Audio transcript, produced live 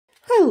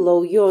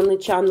Hello, you're on the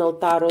channel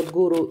Tarot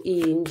Guru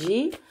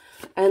Eng,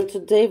 and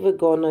today we're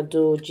gonna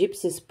do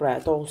Gypsy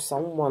spread, or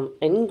someone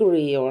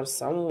angry, or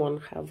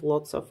someone have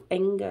lots of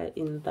anger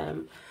in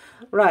them.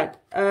 Right,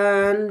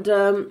 and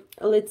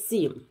let's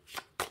see.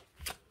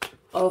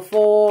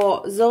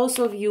 For those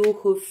of you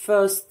who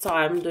first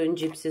time doing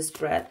Gypsy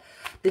spread,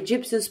 the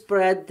Gypsy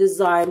spread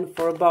designed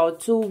for about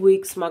 2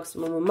 weeks,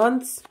 maximum a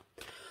month.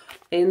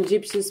 In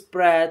Gypsy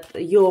spread,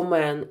 your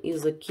man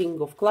is a king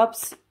of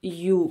clubs,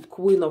 you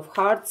queen of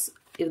hearts.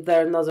 If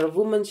there's another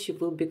woman, she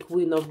will be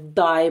queen of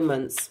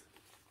diamonds.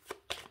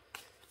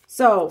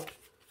 So,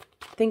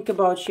 think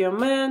about your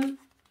man,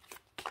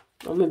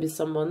 or maybe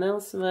someone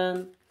else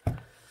man,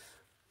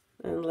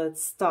 and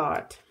let's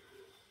start.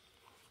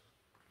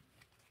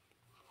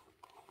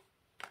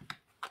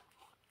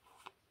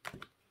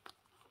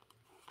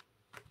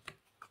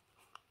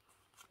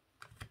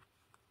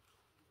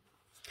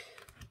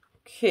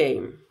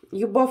 Okay,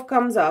 you both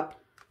comes up,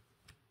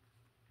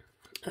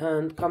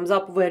 and comes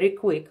up very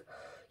quick.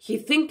 He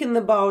thinking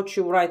about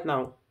you right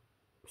now.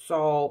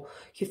 So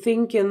he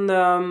thinking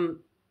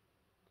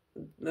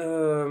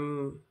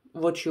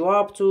what you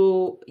up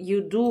to.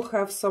 You do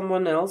have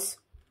someone else.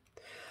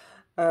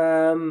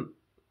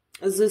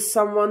 This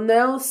someone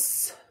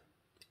else,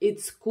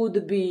 it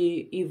could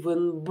be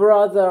even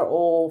brother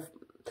of,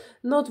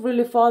 not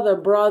really father,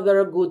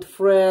 brother, good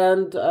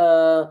friend,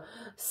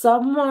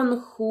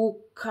 someone who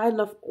kind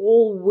of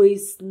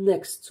always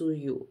next to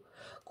you.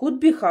 Could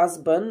be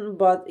husband,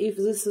 but if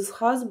this is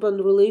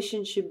husband,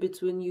 relationship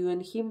between you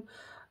and him,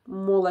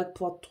 more like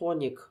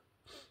platonic.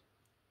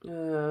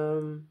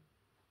 Not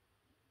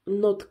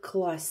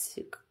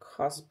classic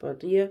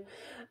husband, yeah.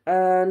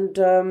 And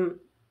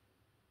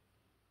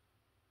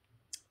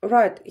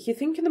right, he's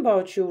thinking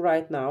about you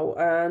right now,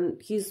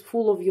 and he's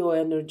full of your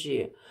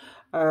energy.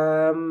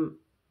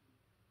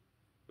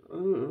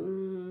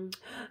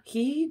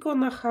 He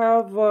gonna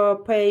have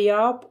pay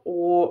up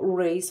or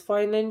raise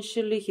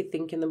financially. He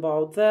thinking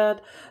about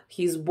that.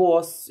 His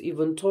boss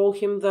even told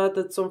him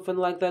that something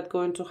like that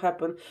going to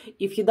happen.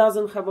 If he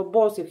doesn't have a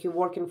boss, if he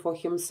working for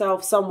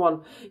himself,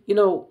 someone, you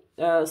know,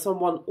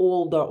 someone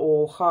older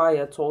or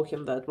higher told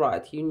him that,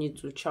 right, you need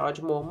to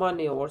charge more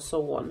money or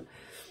so on.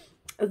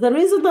 There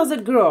is another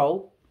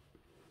girl,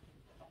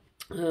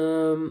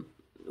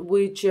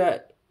 which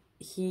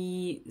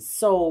he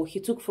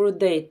took for a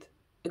date,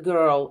 a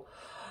girl,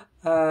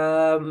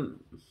 but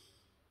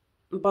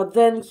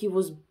then he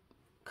was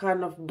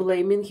kind of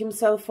blaming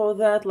himself for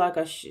that, like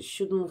I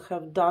shouldn't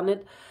have done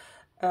it.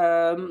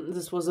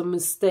 This was a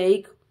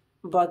mistake,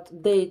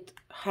 but date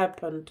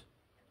happened.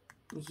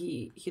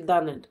 He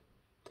done it,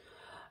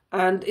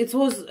 and it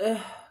was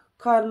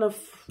kind of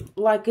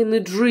like in a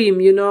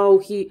dream, you know.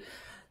 He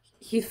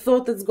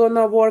thought it's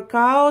gonna work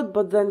out,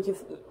 but then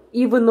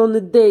even on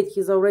the date,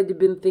 he's already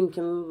been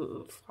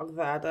thinking, fuck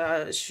that,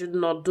 I should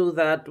not do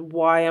that,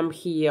 why I'm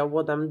here,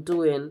 what I'm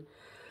doing.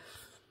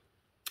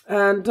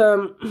 And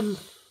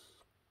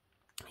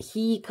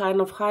he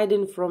kind of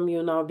hiding from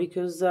you now,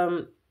 because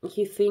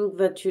he think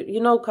that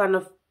you know, kind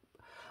of,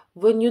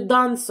 when you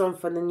done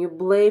something and you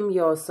blame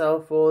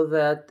yourself for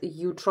that,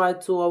 you try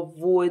to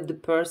avoid the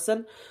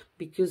person,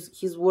 because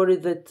he's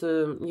worried that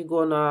you're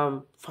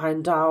gonna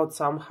find out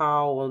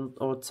somehow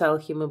or tell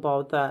him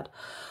about that.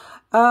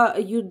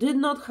 You did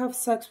not have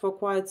sex for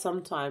quite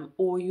some time,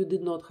 or you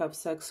did not have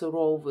sex at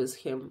all with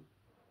him.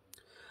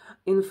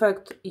 In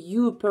fact,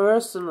 you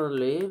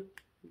personally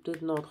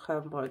did not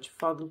have much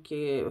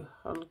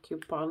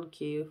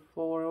hanky-panky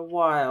for a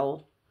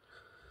while.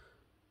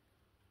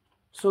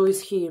 So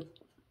is he.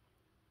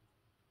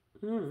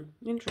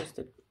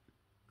 Interesting.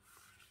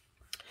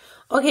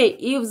 Okay,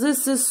 if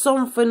this is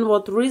something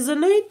what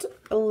resonate,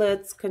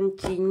 let's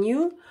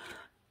continue.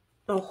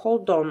 Oh,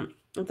 hold on.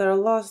 There are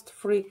last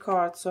 3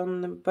 cards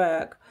on the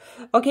back.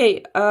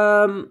 Okay,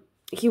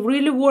 he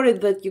really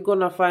worried that you're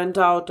gonna find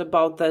out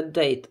about that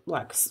date,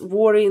 like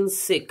worrying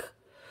sick.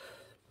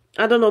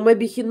 I don't know,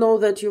 maybe he know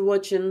that you're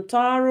watching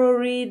tarot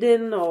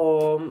reading,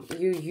 or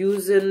you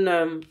using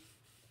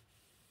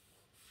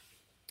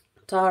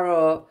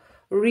tarot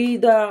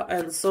reader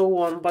and so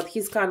on, but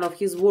he's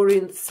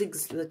worrying sick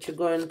that you're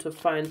going to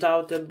find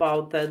out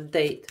about that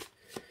date.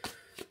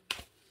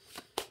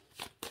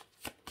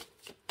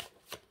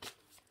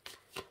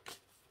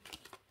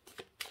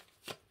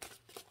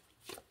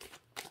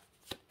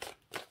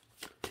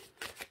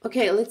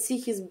 Okay, let's see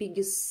his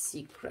biggest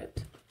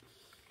secret.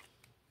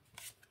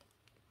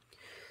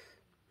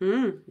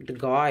 The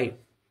guy.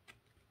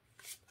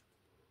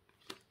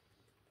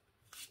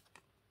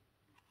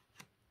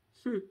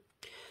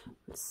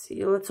 Let's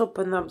see, let's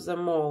open up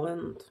them all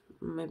and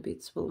maybe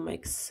it will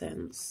make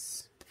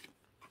sense.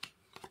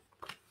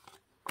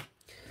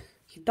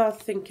 He does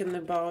thinking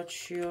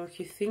about you.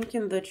 He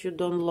thinking that you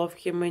don't love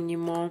him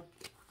anymore.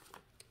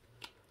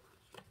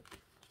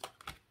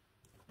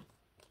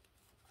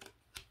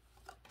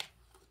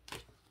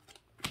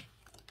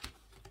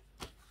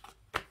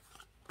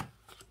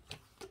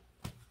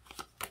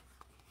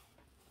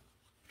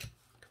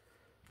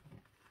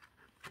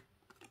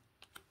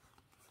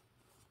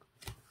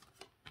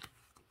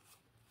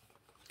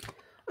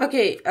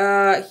 Okay,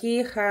 he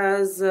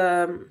has,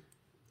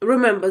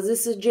 remember,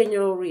 this is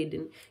general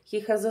reading. He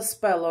has a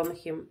spell on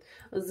him.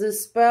 The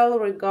spell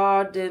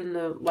regarding,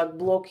 like,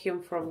 block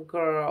him from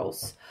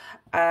girls.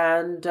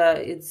 And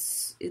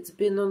it's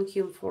been on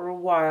him for a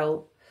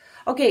while.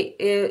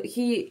 Okay,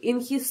 he,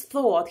 in his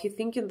thought, he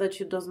thinking that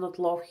you does not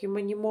love him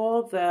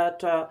anymore,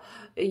 that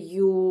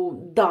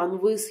you done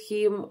with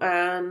him,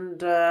 and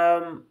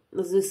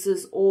this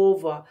is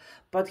over.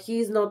 But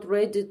he's not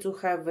ready to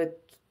have it.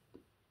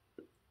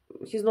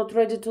 He's not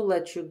ready to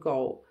let you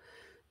go.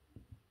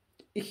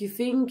 He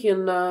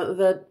thinking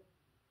that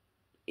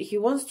he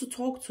wants to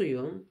talk to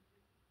you,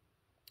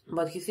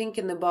 but he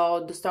thinking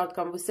about the start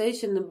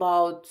conversation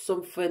about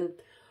something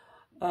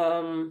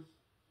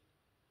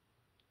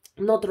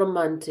not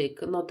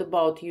romantic, not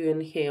about you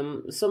and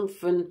him,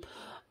 something,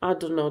 I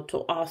don't know,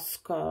 to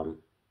ask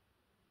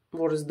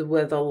what is the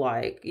weather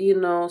like, you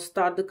know,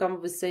 start the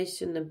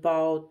conversation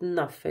about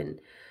nothing.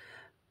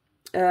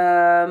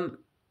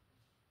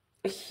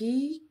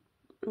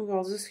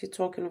 Well, this he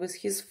talking with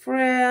his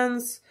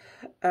friends,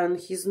 and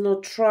he's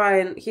not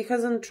trying, he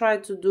hasn't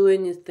tried to do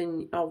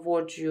anything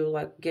avoid you,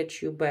 like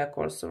get you back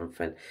or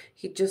something.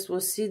 He just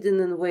was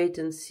sitting and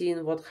waiting,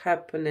 seeing what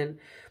happening.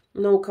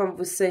 No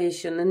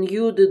conversation, and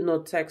you did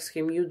not text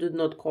him, you did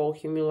not call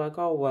him. You're like,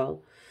 oh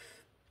well,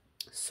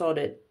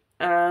 sorted.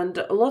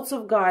 And lots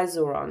of guys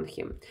around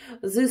him.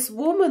 This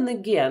woman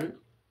again,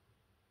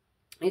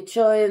 it's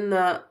showing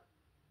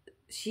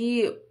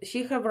she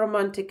have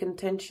romantic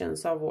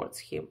intentions towards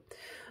him,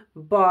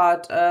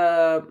 but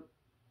the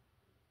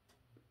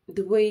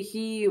way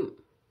he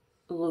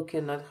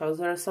looking at her,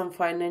 there's some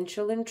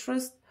financial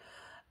interest,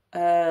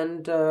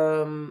 and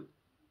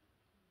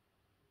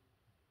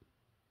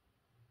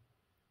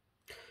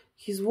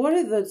he's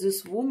worried that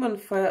this woman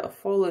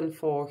fallen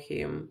for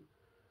him.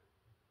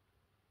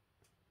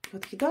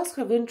 But he does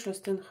have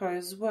interest in her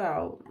as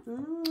well.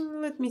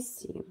 Let me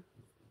see.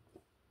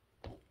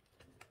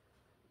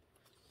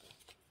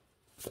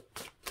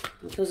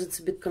 Because it's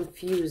a bit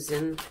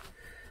confusing.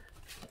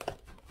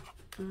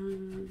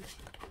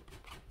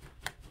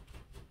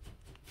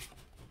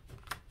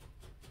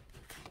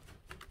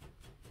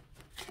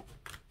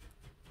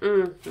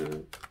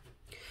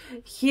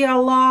 He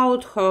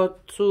allowed her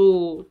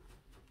to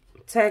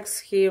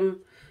text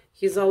him.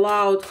 He's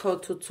allowed her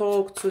to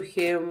talk to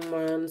him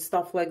and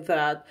stuff like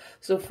that.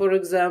 So, for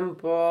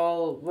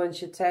example, when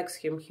she texts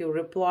him, he'll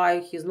reply.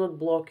 He's not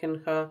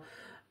blocking her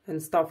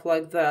and stuff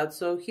like that.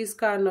 So he's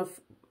kind of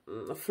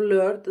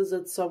flirt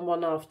that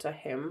someone after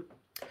him.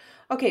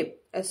 Okay,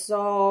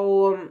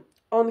 so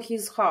on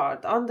his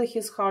heart, under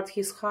his heart,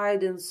 he's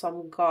hiding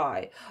some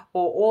guy.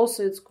 Or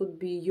also it could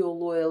be your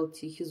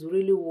loyalty. He's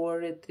really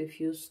worried if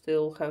you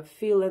still have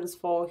feelings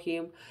for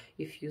him,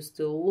 if you're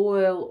still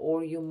loyal,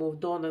 or you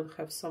moved on and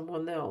have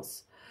someone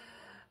else.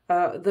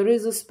 There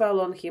is a spell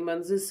on him,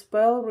 and this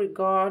spell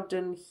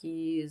regarding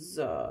his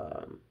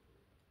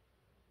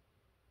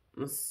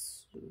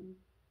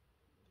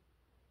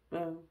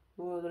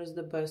what is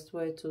the best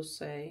way to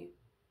say?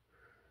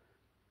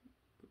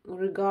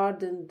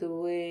 Regarding the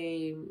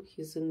way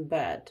he's in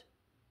bed,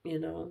 you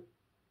know.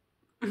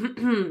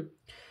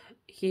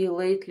 He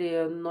lately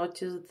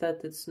noticed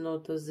that it's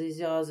not as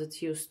easy as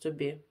it used to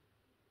be.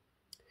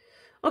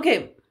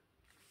 Okay,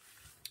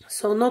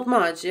 so not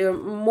much.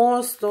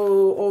 Most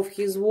of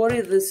his worry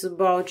is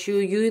about you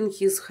in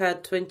his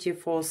head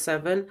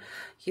 24/7.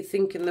 He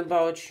thinking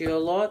about you a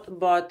lot,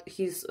 but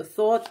he's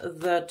thought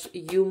that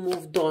you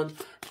moved on,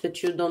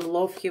 that you don't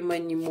love him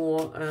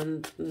anymore,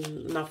 and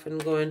nothing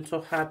going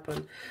to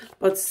happen.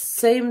 But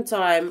same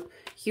time,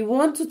 he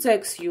want to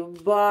text you,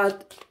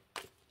 but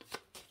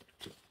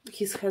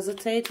he's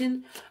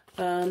hesitating,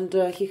 and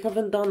he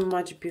haven't done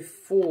much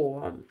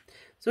before.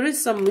 There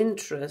is some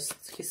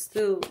interest. He's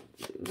still,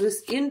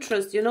 this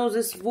interest, you know,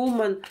 this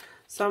woman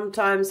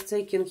sometimes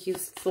taking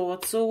his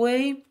thoughts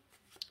away,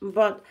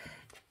 but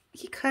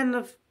he kind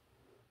of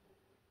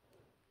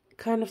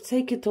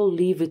take it or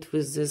leave it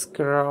with this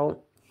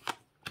girl.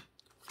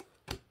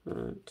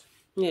 Right.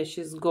 Yeah,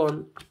 she's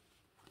gone.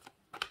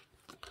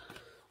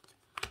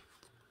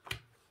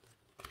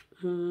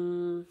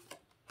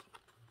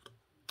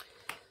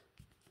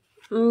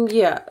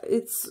 Yeah,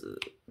 it's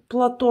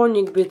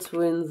platonic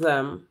between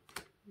them.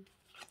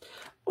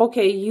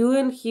 Okay, you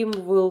and him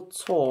will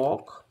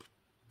talk.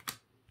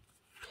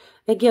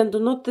 Again, do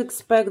not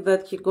expect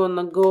that he's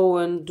gonna go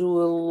and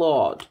do a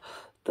lot,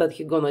 that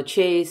he's gonna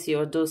chase you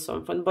or do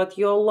something, but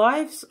your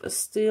lives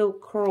still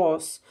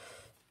cross.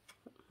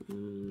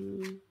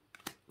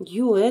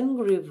 You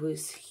angry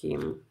with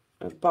him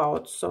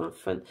about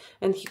something,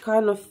 and he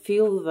kind of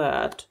feel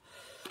that.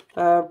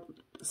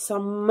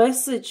 Some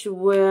message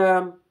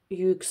where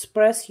you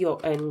express your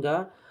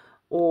anger,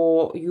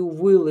 or you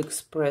will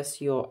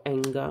express your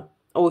anger.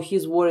 Or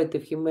he's worried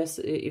if he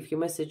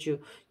message you,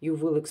 you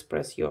will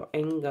express your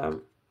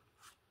anger.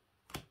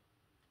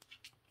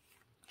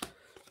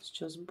 It's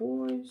just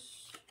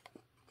boys.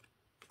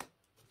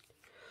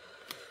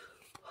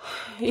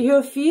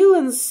 Your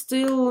feelings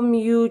still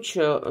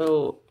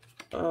mutual.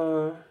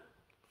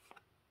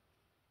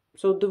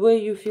 So the way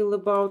you feel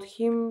about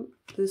him,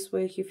 this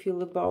way he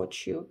feel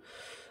about you.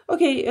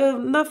 Okay,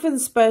 nothing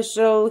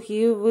special.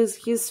 He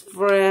with his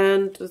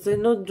friend. They're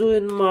not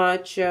doing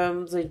much.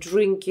 They're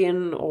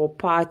drinking or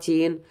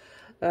partying,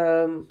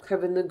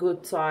 having a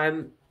good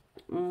time.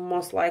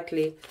 Most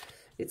likely,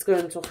 it's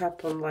going to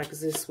happen like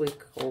this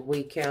week or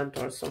weekend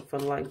or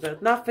something like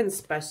that. Nothing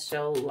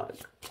special,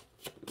 like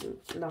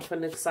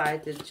nothing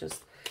excited.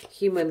 Just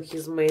him and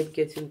his mate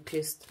getting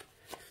pissed.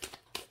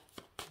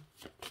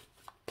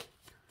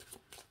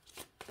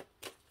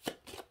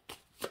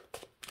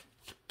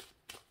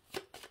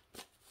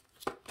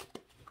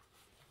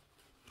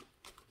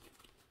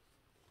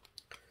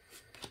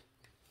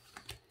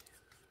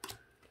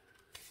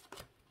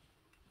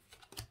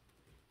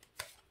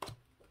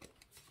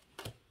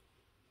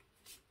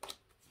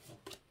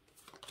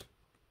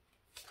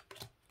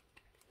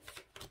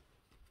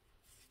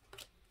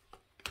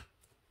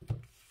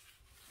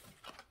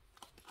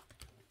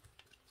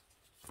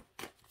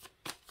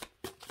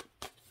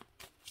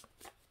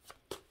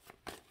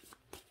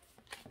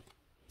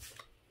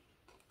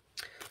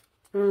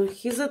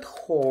 He's at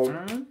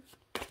home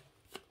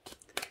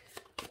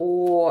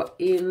or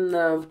in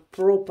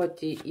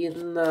property,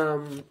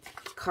 in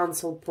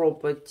council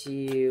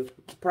property,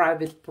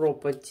 private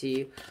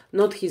property,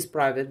 not his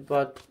private,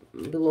 but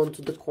belong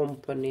to the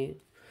company.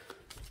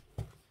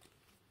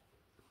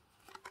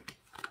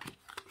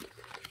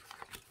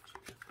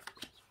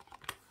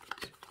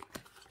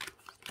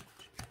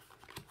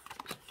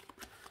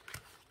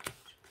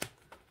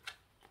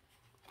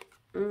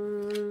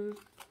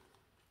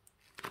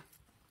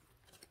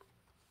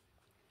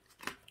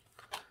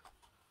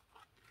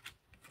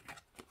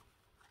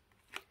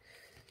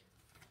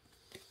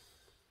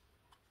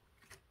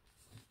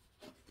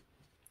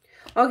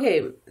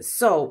 Okay,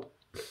 so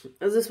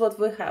this is what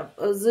we have.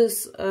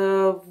 This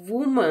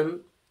woman,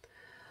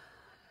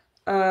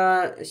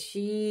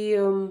 they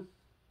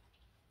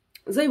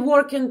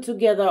working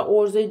together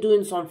or they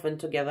doing something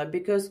together,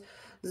 because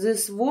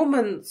this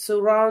woman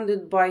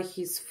surrounded by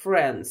his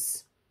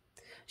friends.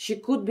 She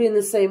could be in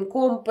the same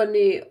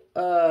company,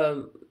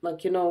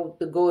 like, you know,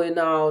 the going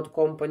out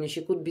company.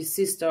 She could be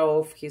sister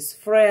of his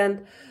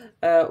friend,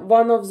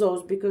 one of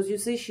those, because you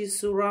see she's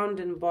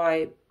surrounded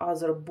by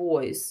other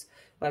boys,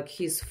 like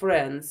his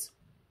friends.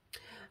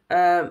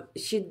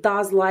 She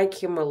does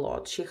like him a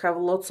lot. She have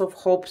lots of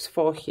hopes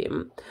for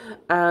him,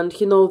 and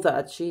he know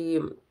that.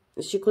 She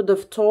could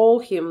have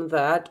told him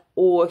that,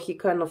 or he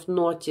kind of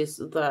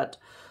noticed that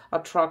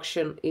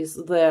attraction is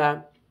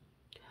there.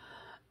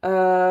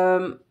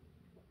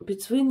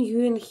 Between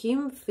you and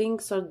him,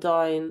 things are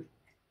dying.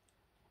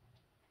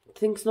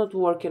 Things not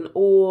working,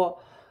 or,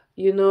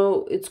 you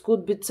know, it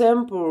could be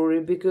temporary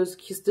because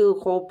he's still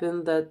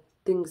hoping that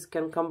things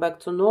can come back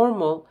to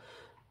normal.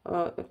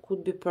 It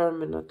could be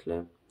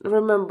permanently.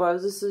 Remember,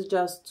 this is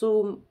just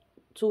two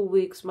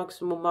weeks,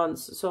 maximum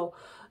months, so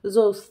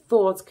those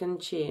thoughts can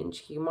change.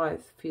 He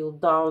might feel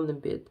down a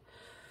bit.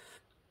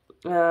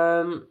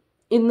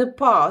 In the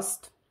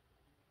past,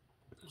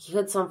 he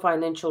had some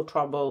financial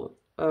trouble.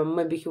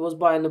 Maybe he was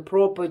buying a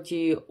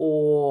property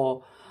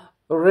or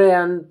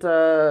rent,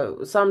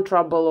 some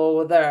trouble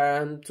over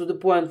there, and to the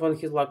point when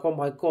he's like, oh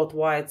my god,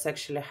 why it's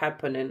actually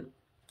happening.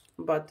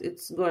 But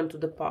it's going to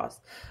the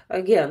past.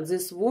 Again,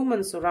 this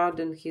woman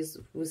surrounding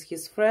with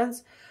his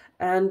friends,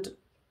 and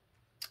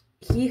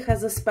he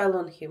has a spell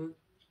on him.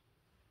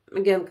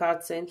 Again,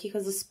 card saying he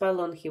has a spell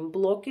on him.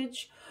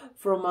 Blockage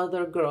from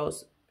other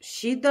girls.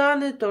 She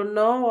done it or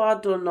no, I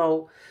don't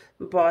know.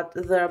 But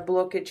there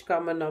blockage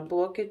coming up.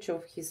 Blockage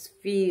of his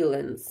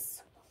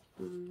feelings.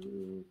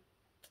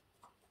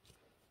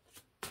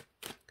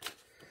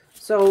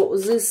 So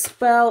this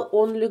spell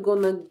only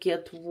gonna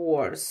get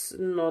worse,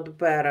 not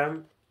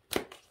better.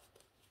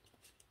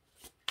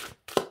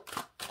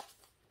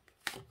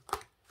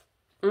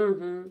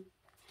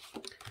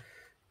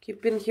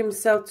 Keeping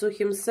himself to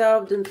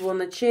himself, didn't want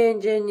to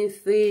change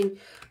anything,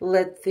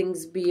 let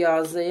things be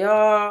as they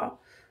are.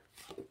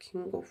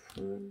 King of...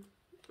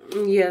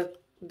 yeah,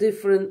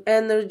 different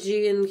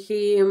energy in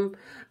him.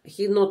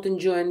 He not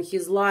enjoying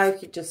his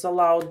life, he just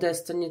allowed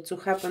destiny to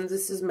happen.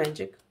 This is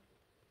magic.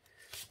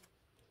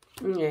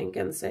 Yeah, I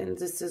can say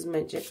this is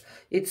magic.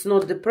 It's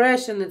not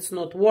depression, it's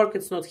not work,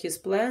 it's not his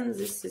plan.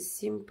 This is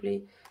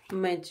simply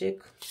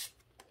magic.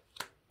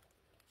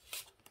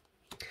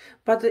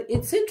 But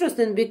it's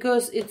interesting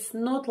because it's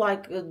not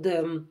like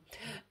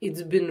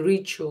it's been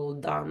ritual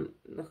done.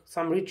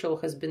 Some ritual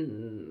has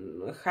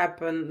been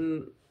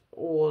happened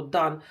or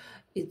done.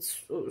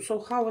 It's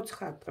so how it's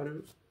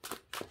happened.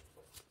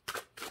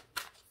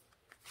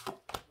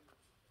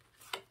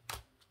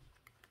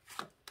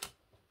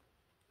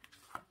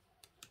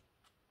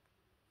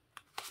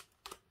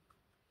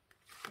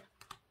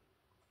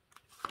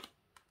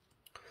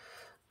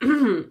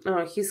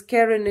 He's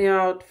carrying it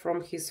out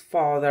from his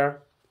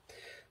father.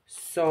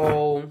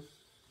 So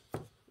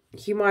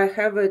he might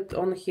have it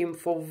on him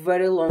for a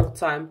very long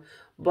time,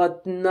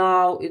 but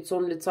now it's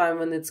only time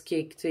when it's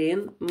kicked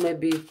in.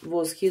 Maybe it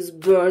was his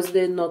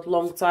birthday not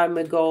long time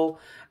ago,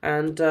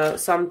 And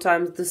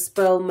sometimes the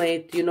spell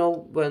made, you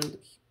know, when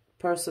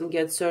person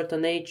gets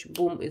certain age,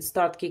 boom, it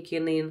start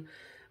kicking in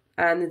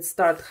and it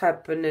start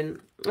happening.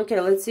 Okay,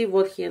 let's see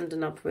what he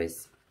ended up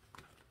with.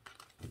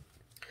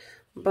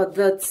 But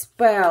that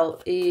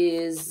spell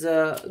is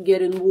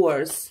getting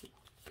worse.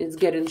 It's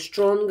getting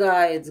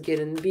stronger, it's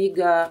getting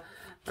bigger,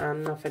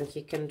 and nothing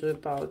he can do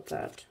about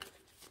that.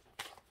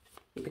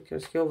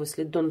 Because he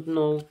obviously don't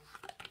know.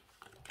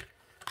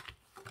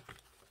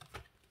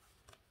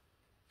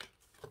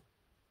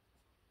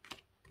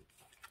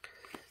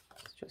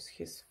 It's just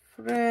his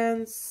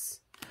friends.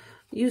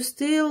 You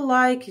still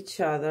like each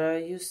other,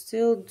 you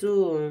still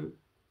do.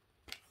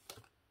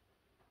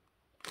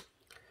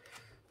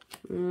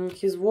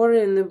 He's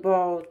worrying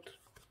about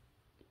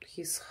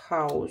his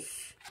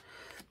house.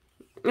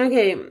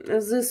 Okay,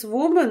 this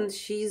woman,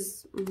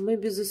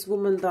 maybe this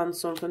woman done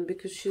something,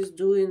 because she's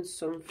doing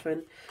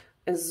something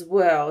as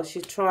well. She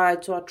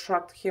tried to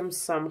attract him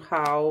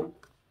somehow.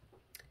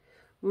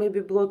 Maybe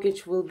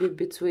blockage will be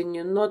between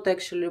you. Not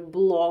actually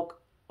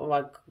block,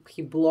 like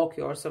he block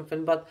you or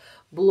something, but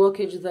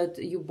blockage that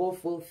you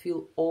both will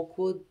feel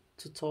awkward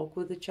to talk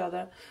with each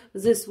other.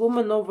 This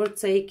woman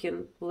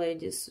overtaken,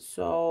 ladies,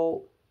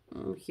 so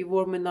he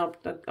warming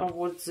up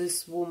towards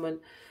this woman.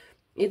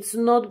 It's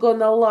not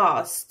gonna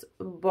last,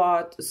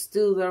 but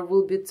still there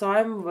will be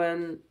time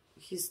when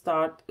he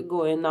start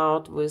going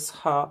out with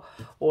her,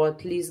 or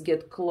at least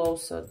get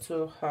closer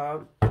to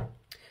her.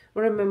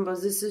 Remember,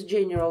 this is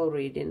general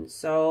reading,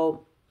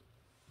 so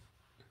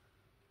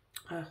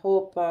I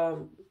hope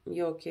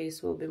your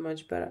case will be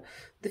much better.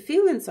 The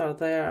feelings are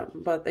there,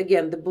 but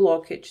again, the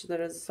blockage,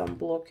 there is some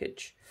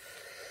blockage.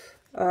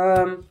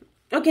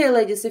 Okay,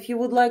 ladies, if you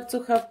would like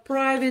to have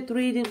private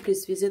reading,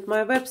 please visit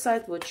my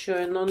website, what's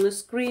showing on the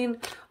screen.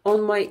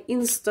 On my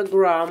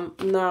Instagram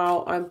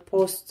now I'm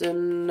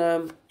posting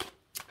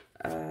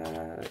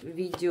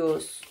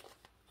videos,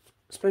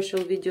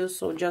 special videos,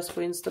 so just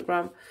for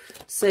Instagram.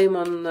 Same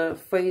on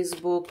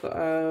Facebook.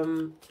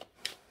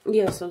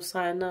 Yeah, so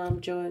sign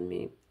up, join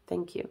me.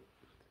 Thank you.